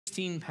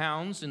16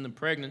 pounds in the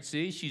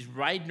pregnancy. She's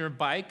riding her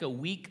bike a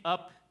week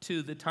up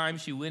to the time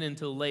she went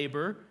into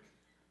labor.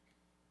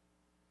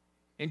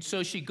 And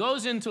so she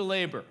goes into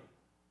labor.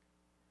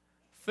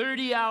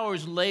 30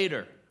 hours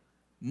later,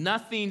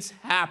 nothing's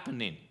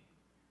happening.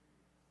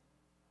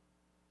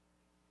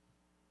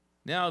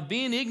 Now,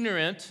 being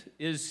ignorant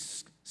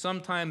is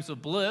sometimes a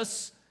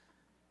bliss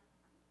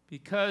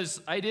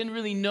because I didn't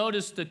really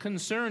notice the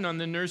concern on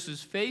the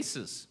nurses'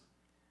 faces.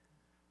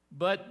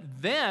 But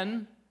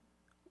then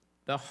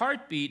the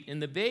heartbeat in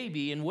the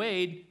baby in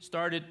Wade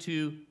started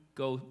to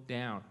go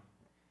down.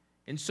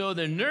 And so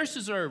the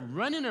nurses are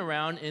running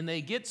around and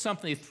they get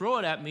something, they throw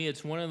it at me.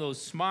 It's one of those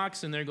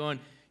smocks, and they're going,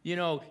 you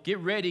know, get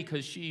ready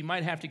because she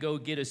might have to go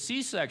get a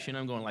C-section.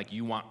 I'm going like,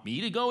 you want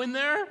me to go in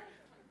there?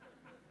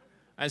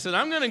 I said,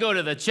 I'm going to go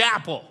to the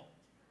chapel.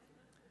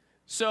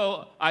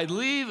 So I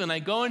leave and I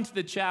go into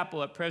the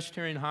chapel at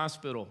Presbyterian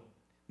Hospital.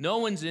 No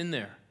one's in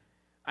there.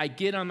 I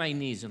get on my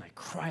knees and I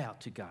cry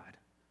out to God.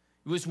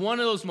 It was one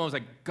of those moments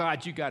like,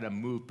 God, you got to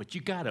move, but you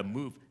got to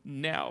move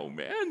now,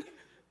 man.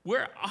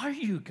 Where are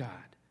you, God?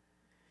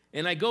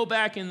 And I go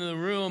back into the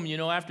room, you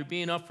know, after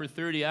being up for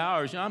 30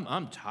 hours.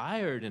 I'm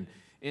tired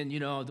and, you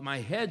know, my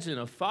head's in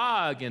a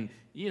fog and,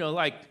 you know,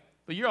 like,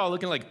 but you're all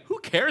looking like, who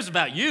cares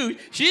about you?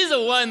 She's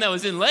the one that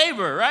was in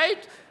labor,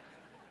 right?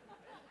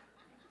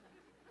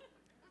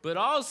 But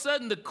all of a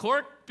sudden, the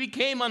cork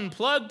became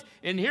unplugged,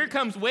 and here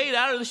comes Wade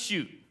out of the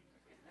chute.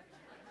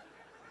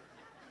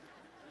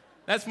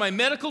 That's my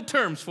medical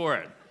terms for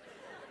it.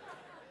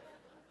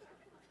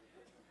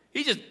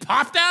 He just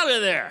popped out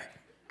of there.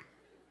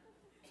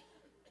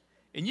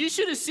 And you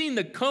should have seen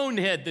the cone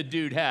head the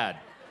dude had.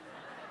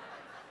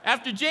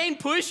 After Jane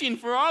pushing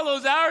for all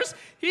those hours,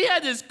 he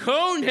had this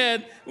cone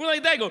head. We're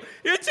like that, go,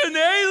 it's an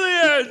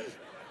alien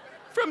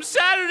from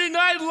Saturday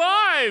Night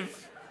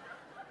Live.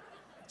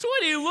 That's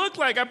what he looked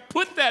like. I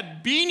put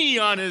that beanie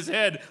on his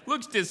head.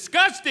 Looks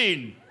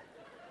disgusting.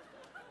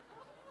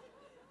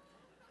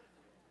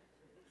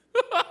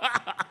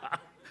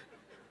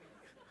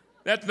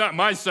 That's not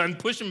my son.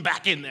 Push him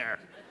back in there.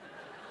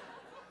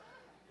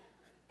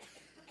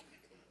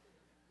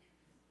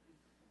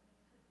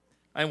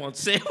 I won't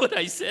say what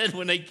I said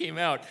when I came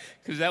out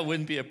because that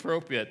wouldn't be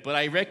appropriate. But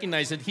I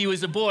recognized that he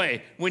was a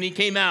boy when he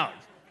came out.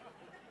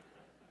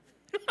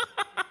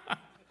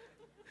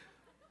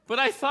 But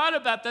I thought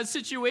about that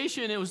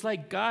situation. It was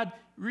like God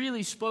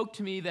really spoke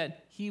to me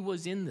that he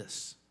was in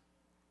this.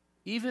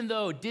 Even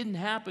though it didn't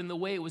happen the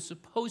way it was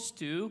supposed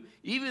to,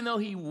 even though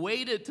he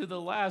waited to the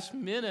last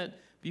minute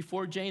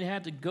before Jane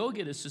had to go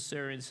get a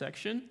cesarean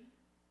section,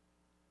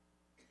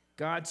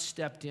 God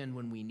stepped in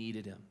when we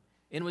needed him.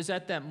 And it was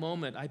at that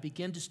moment I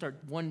began to start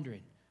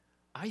wondering,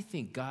 I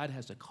think God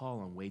has a call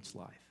on Wade's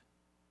life.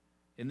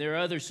 And there are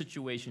other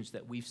situations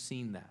that we've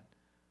seen that,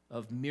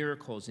 of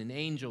miracles and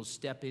angels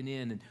stepping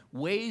in and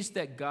ways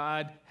that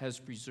God has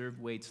preserved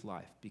Wade's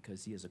life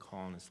because he has a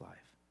call on his life.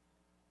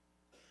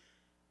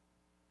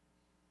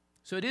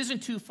 So it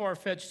isn't too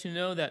far-fetched to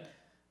know that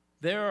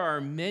there are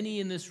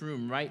many in this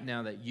room right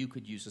now that you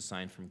could use a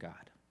sign from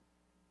God.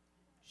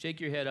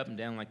 Shake your head up and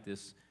down like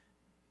this.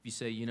 If you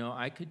say, you know,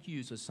 I could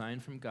use a sign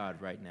from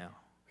God right now.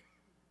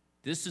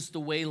 This is the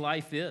way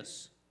life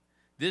is.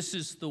 This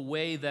is the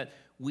way that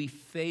we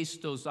face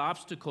those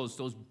obstacles,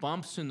 those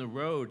bumps in the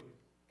road.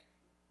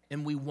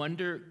 And we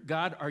wonder,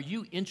 God, are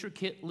you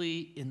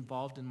intricately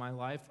involved in my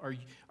life?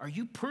 Are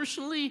you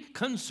personally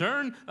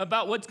concerned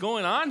about what's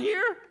going on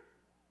here?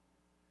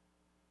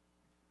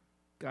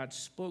 God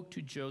spoke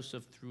to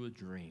Joseph through a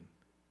dream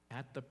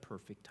at the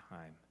perfect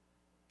time.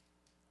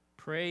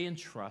 Pray and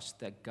trust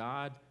that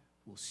God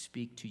will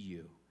speak to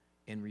you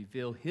and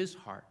reveal his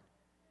heart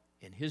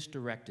and his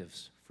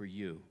directives for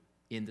you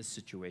in the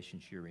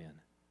situations you're in.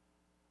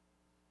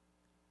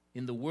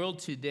 In the world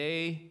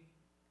today,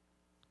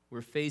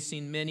 we're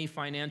facing many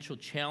financial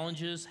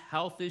challenges,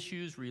 health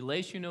issues,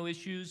 relational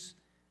issues,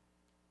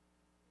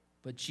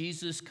 but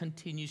Jesus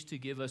continues to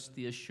give us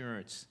the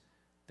assurance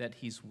that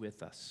he's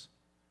with us.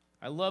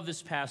 I love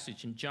this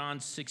passage in John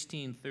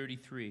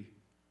 16:33.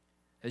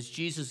 As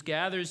Jesus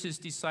gathers his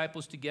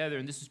disciples together,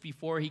 and this is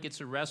before he gets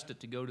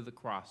arrested to go to the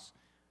cross,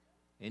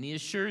 and he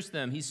assures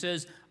them, he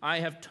says,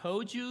 I have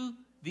told you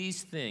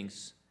these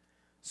things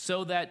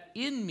so that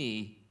in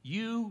me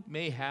you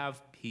may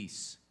have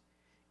peace.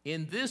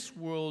 In this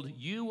world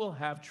you will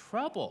have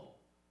trouble,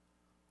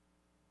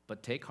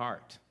 but take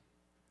heart.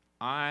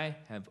 I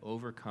have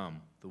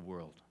overcome the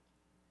world.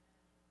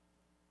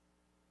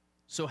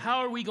 So how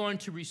are we going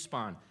to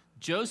respond?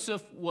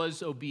 Joseph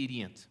was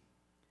obedient.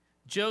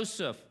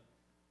 Joseph,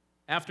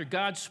 after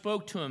God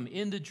spoke to him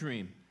in the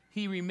dream,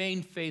 he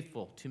remained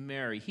faithful to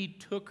Mary. He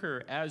took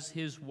her as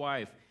his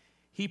wife.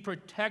 He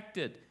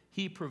protected,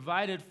 he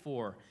provided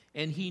for,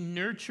 and he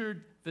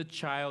nurtured the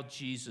child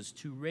Jesus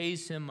to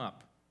raise him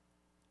up.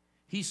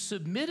 He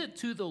submitted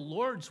to the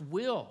Lord's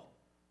will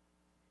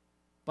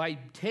by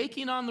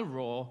taking on the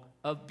role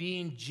of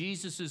being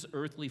Jesus'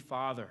 earthly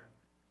father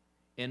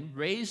and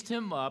raised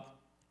him up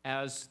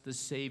as the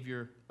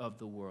Savior of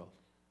the world.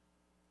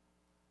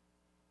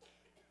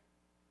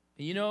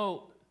 You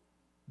know,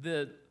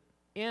 the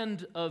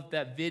end of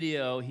that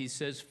video, he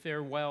says,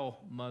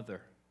 "Farewell,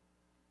 mother."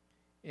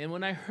 And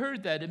when I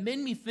heard that, it made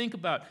me think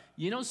about,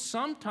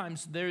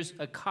 sometimes there's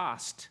a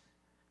cost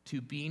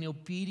to being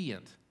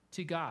obedient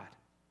to God.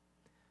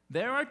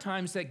 There are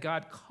times that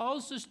God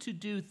calls us to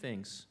do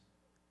things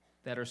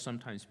that are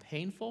sometimes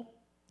painful,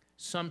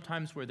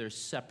 sometimes where there's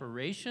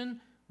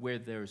separation, where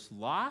there's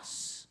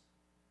loss.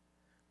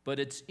 But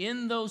it's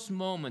in those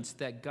moments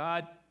that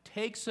God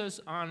takes us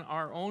on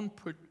our own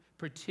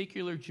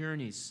particular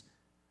journeys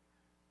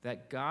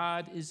that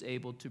God is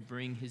able to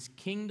bring his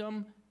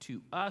kingdom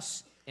to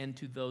us and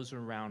to those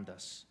around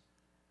us.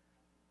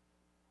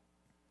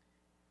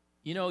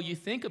 You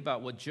think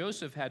about what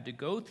Joseph had to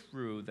go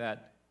through,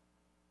 that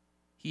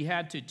he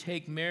had to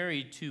take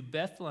Mary to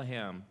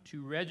Bethlehem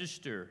to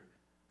register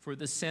for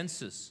the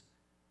census.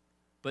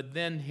 But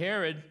then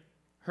Herod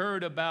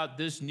heard about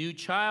this new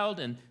child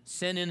and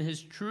sent in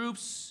his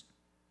troops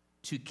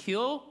to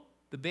kill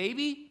the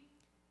baby.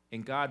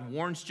 And God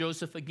warns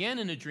Joseph again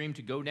in a dream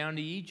to go down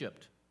to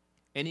Egypt.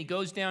 And he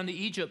goes down to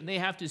Egypt, and they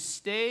have to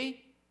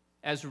stay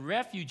as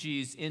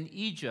refugees in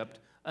Egypt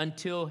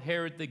until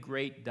Herod the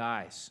Great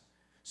dies,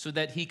 so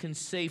that he can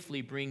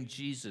safely bring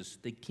Jesus,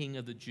 the King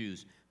of the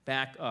Jews,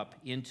 back up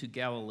into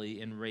Galilee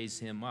and raise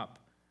him up.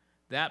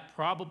 That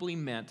probably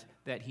meant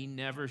that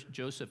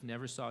Joseph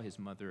never saw his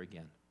mother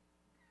again.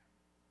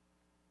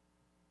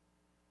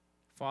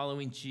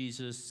 Following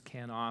Jesus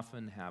can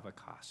often have a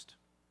cost.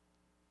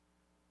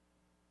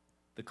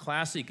 The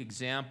classic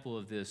example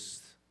of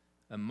this,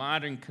 a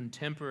modern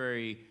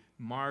contemporary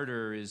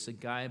martyr, is a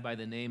guy by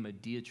the name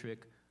of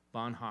Dietrich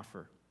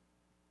Bonhoeffer.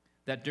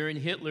 That during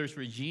Hitler's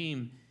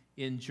regime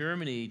in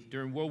Germany,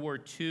 during World War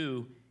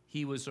II,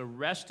 he was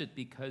arrested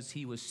because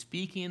he was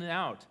speaking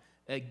out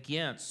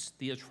against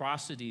the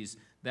atrocities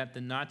that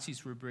the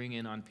Nazis were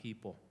bringing on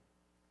people.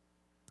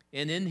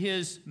 And in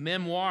his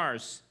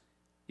memoirs,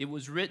 it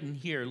was written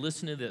here,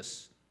 listen to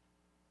this.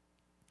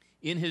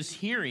 In his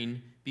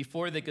hearing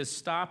before the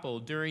Gestapo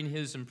during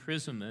his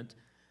imprisonment,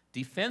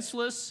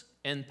 defenseless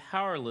and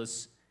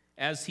powerless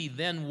as he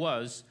then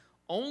was,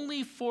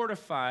 only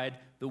fortified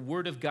the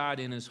word of God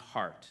in his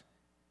heart.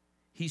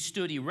 He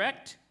stood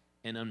erect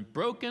and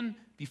unbroken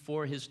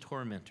before his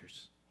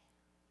tormentors.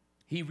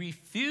 He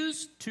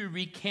refused to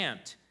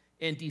recant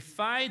and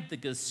defied the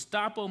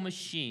Gestapo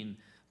machine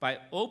by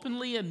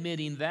openly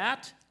admitting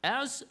that,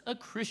 as a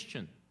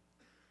Christian,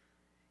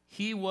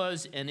 he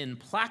was an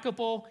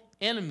implacable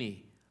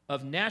enemy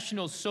of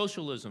National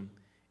Socialism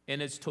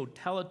and its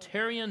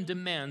totalitarian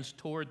demands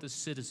toward the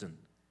citizen.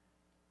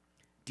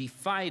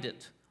 Defied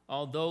it,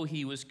 although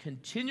he was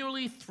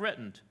continually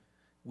threatened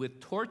with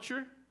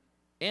torture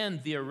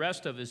and the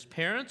arrest of his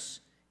parents,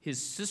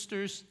 his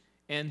sisters,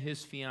 and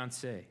his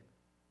fiancée.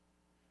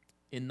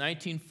 In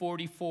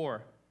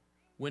 1944,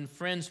 when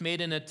friends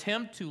made an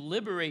attempt to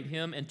liberate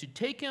him and to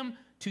take him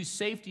to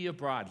safety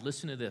abroad,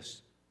 listen to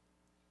this.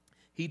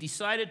 He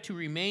decided to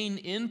remain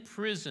in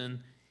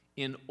prison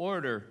in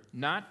order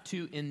not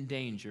to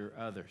endanger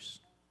others.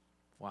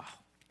 Wow.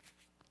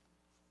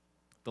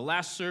 The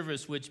last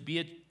service which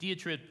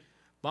Dietrich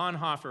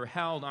Bonhoeffer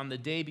held on the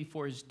day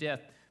before his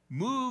death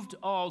moved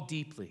all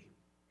deeply.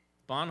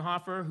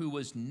 Bonhoeffer, who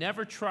was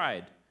never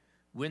tried,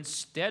 went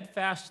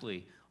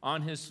steadfastly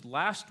on his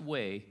last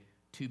way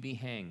to be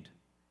hanged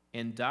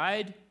and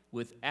died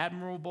with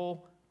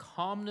admirable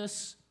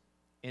calmness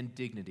and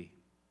dignity.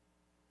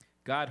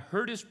 God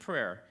heard his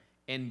prayer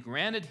and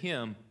granted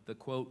him the,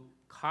 quote,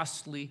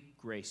 costly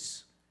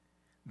grace.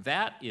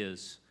 That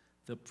is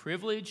the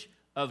privilege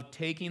of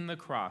taking the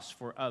cross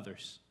for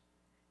others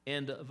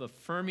and of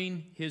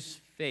affirming his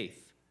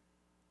faith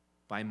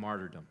by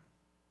martyrdom.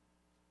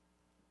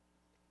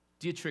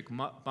 Dietrich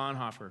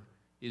Bonhoeffer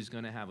is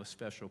going to have a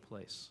special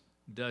place,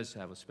 does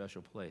have a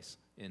special place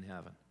in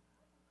heaven.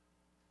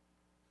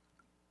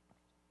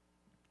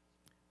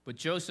 But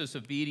Joseph's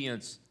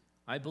obedience,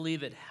 I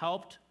believe it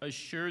helped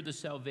assure the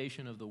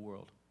salvation of the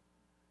world.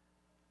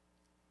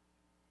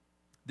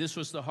 This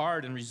was the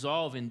heart and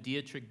resolve in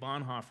Dietrich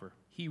Bonhoeffer.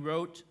 He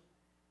wrote,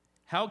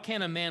 "How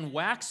can a man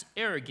wax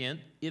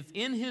arrogant if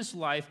in his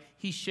life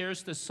he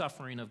shares the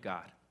suffering of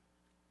God?"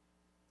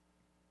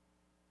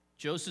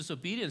 Joseph's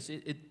obedience,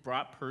 it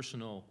brought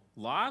personal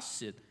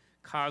loss. It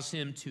caused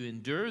him to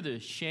endure the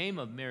shame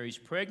of Mary's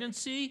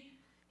pregnancy.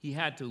 He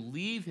had to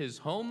leave his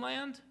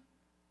homeland,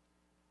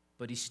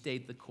 but he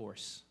stayed the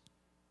course.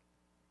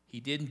 He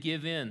didn't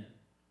give in.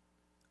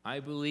 I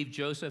believe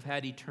Joseph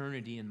had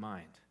eternity in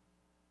mind,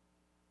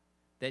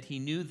 that he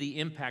knew the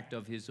impact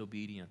of his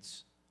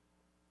obedience.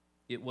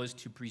 It was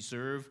to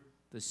preserve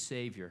the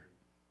Savior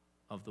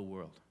of the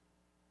world.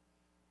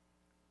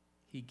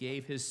 He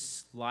gave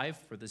his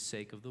life for the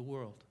sake of the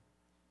world.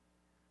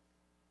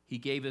 He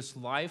gave his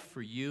life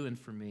for you and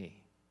for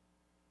me.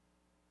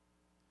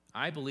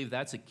 I believe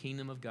that's a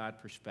kingdom of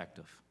God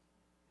perspective.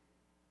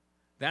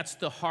 That's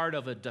the heart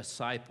of a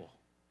disciple.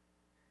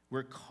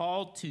 We're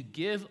called to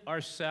give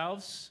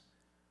ourselves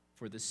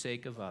for the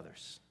sake of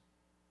others.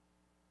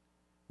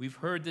 We've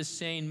heard this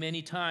saying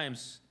many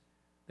times,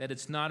 that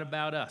it's not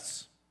about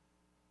us.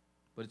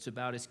 but it's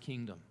about his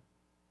kingdom.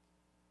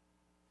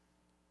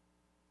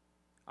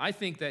 I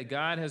think that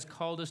God has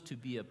called us to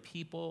be a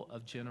people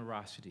of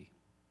generosity.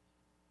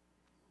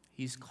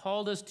 He's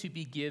called us to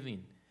be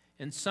giving.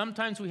 And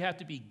sometimes we have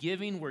to be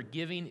giving where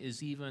giving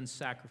is even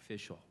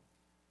sacrificial.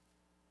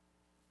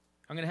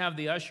 I'm going to have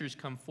the ushers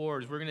come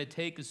forward. We're going to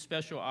take a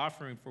special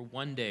offering for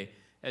one day,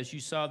 as you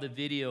saw the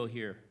video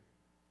here.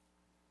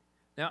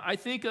 Now, I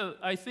think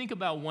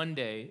about one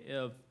day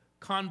of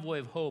Convoy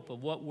of Hope,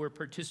 of what we're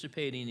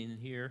participating in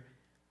here.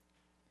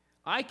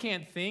 I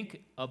can't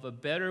think of a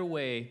better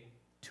way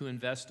to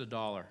invest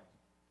 $1.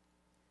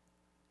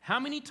 How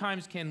many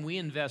times can we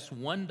invest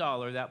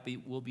 $1 that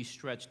will be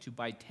stretched to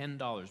buy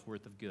 $10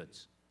 worth of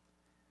goods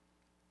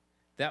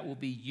that will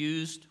be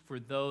used for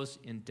those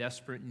in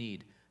desperate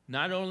need,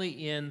 not only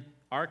in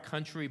our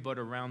country but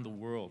around the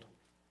world,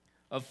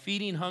 of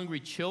feeding hungry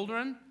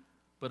children,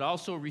 but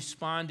also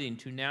responding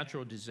to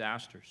natural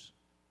disasters?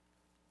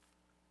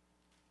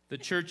 The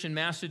church in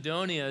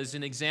Macedonia is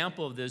an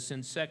example of this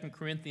in 2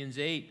 Corinthians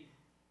 8.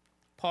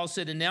 Paul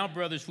said, "And now,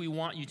 brothers, we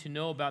want you to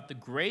know about the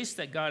grace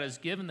that God has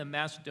given the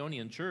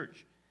Macedonian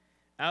church.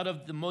 Out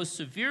of the most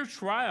severe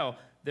trial,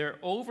 their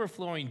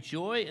overflowing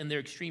joy and their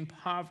extreme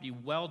poverty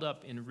welled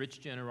up in rich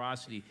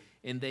generosity,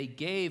 and they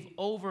gave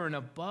over and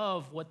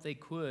above what they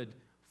could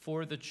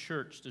for the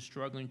church, the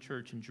struggling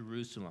church in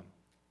Jerusalem."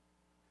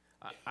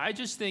 I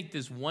just think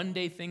this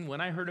one-day thing, when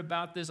I heard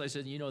about this, I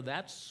said,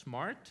 that's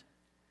smart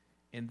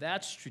and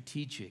that's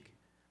strategic.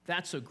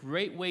 That's a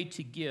great way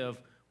to give,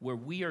 where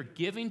we are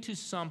giving to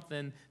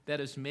something that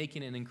is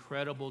making an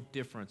incredible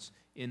difference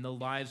in the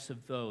lives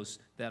of those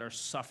that are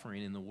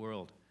suffering in the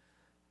world.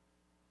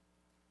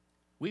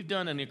 We've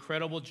done an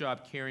incredible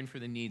job caring for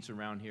the needs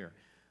around here.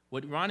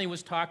 What Ronnie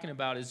was talking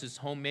about is this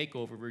home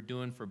makeover we're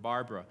doing for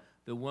Barbara,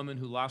 the woman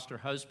who lost her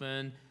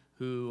husband,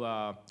 who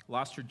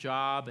lost her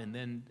job, and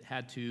then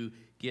had to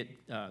get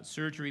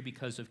surgery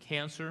because of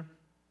cancer.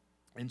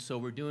 And so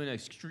we're doing an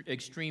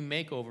extreme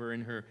makeover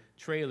in her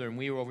trailer, and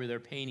we were over there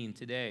painting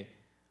today.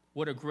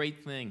 What a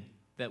great thing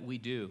that we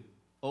do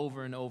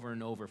over and over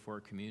and over for our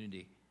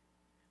community.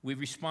 We've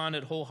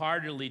responded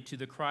wholeheartedly to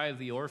the cry of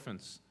the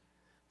orphans,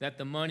 that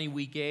the money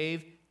we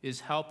gave is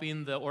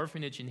helping the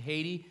orphanage in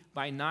Haiti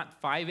buy not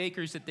 5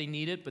 acres that they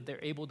needed, but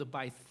they're able to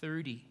buy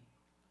 30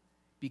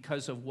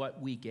 because of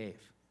what we gave.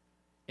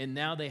 And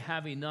now they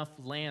have enough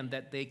land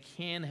that they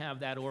can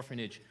have that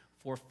orphanage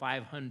for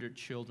 500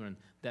 children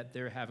that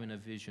they're having a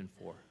vision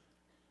for.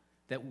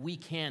 That we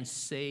can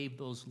save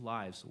those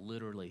lives,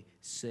 literally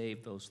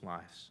save those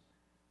lives.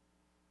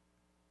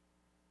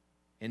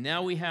 And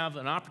now we have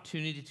an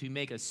opportunity to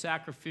make a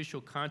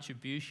sacrificial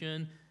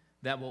contribution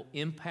that will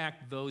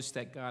impact those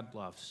that God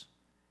loves,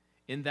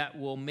 and that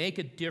will make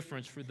a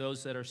difference for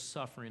those that are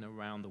suffering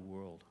around the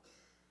world.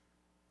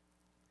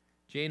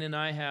 Jane and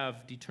I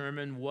have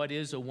determined what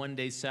is a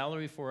one-day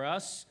salary for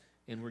us,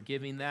 and we're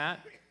giving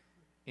that.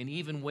 And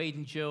even Wade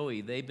and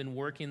Joey, they've been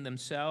working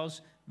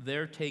themselves.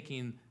 They're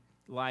taking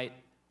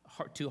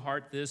to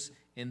heart this,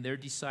 and they're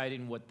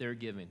deciding what they're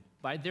giving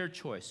by their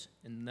choice,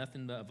 and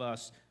nothing of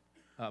us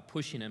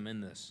pushing them in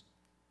this.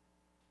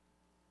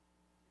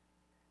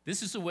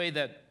 This is a way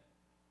that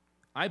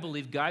I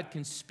believe God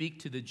can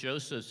speak to the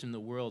Josephs in the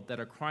world that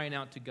are crying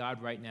out to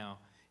God right now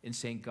and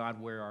saying, "God,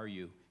 where are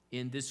you?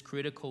 In this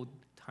critical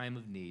time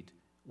of need,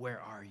 where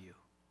are you?"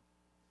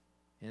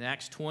 In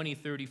Acts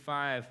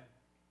 20:35,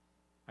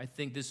 I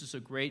think this is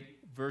a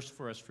great verse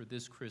for us for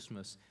this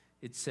Christmas.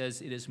 It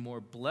says, "It is more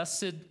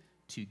blessed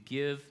to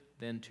give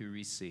than to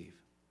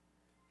receive."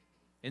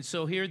 And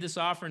so here, this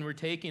offering we're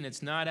taking,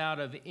 it's not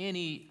out of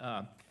any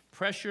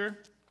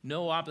pressure,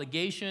 no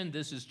obligation.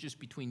 This is just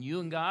between you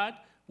and God,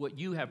 what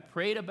you have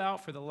prayed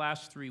about for the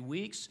last 3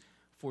 weeks,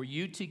 for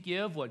you to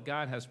give what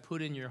God has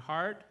put in your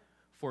heart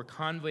for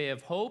Convoy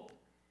of Hope,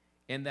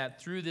 and that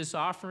through this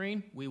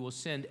offering, we will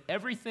send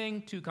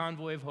everything to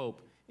Convoy of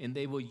Hope, and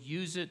they will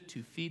use it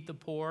to feed the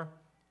poor,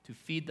 to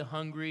feed the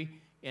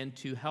hungry, and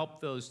to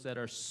help those that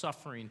are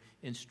suffering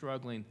and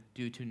struggling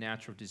due to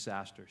natural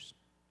disasters.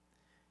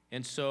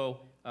 And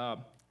so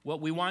what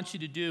we want you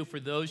to do, for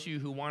those of you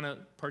who want to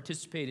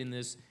participate in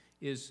this,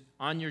 is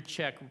on your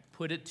check,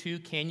 put it to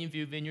Canyon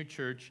View Vineyard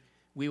Church.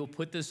 We will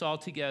put this all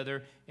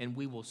together, and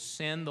we will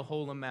send the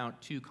whole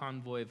amount to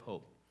Convoy of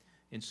Hope.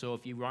 And so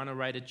if you want to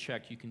write a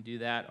check, you can do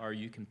that, or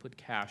you can put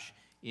cash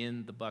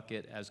in the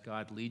bucket as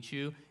God leads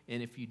you.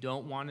 And if you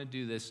don't want to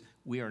do this,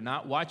 we are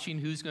not watching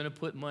who's going to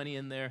put money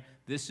in there.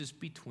 This is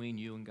between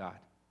you and God.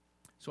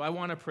 So I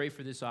want to pray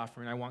for this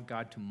offering. I want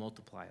God to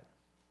multiply it.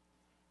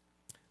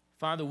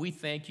 Father, we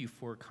thank you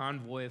for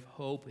Convoy of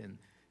Hope, and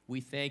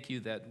we thank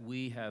you that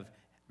we have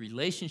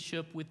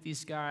relationship with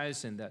these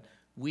guys and that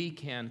we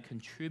can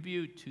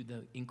contribute to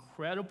the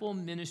incredible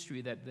ministry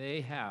that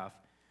they have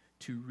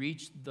to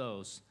reach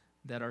those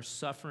that are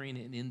suffering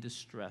and in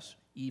distress,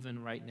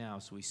 even right now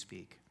as we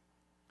speak.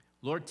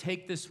 Lord,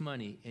 take this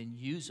money and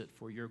use it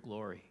for your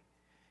glory.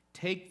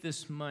 Take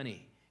this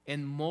money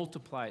and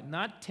multiply it,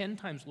 not 10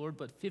 times, Lord,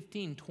 but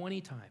 15,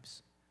 20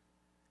 times.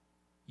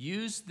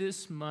 Use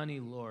this money,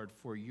 Lord,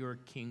 for your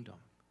kingdom.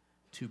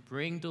 to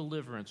bring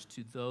deliverance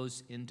to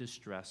those in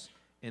distress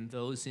and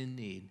those in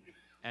need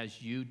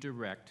as you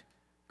direct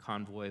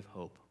Convoy of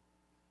Hope.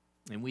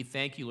 And we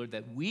thank you, Lord,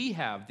 that we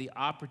have the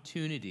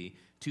opportunity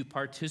to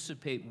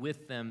participate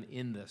with them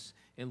in this.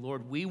 And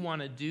Lord, we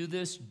want to do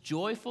this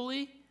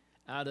joyfully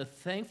out of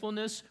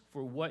thankfulness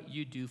for what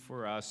you do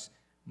for us.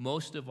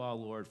 Most of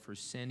all, Lord, for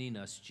sending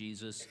us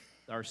Jesus,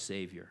 our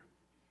Savior.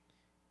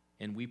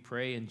 And we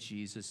pray in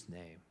Jesus'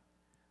 name.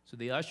 So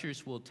the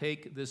ushers will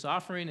take this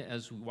offering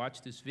as we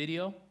watch this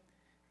video.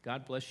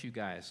 God bless you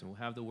guys, and we'll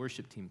have the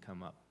worship team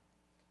come up.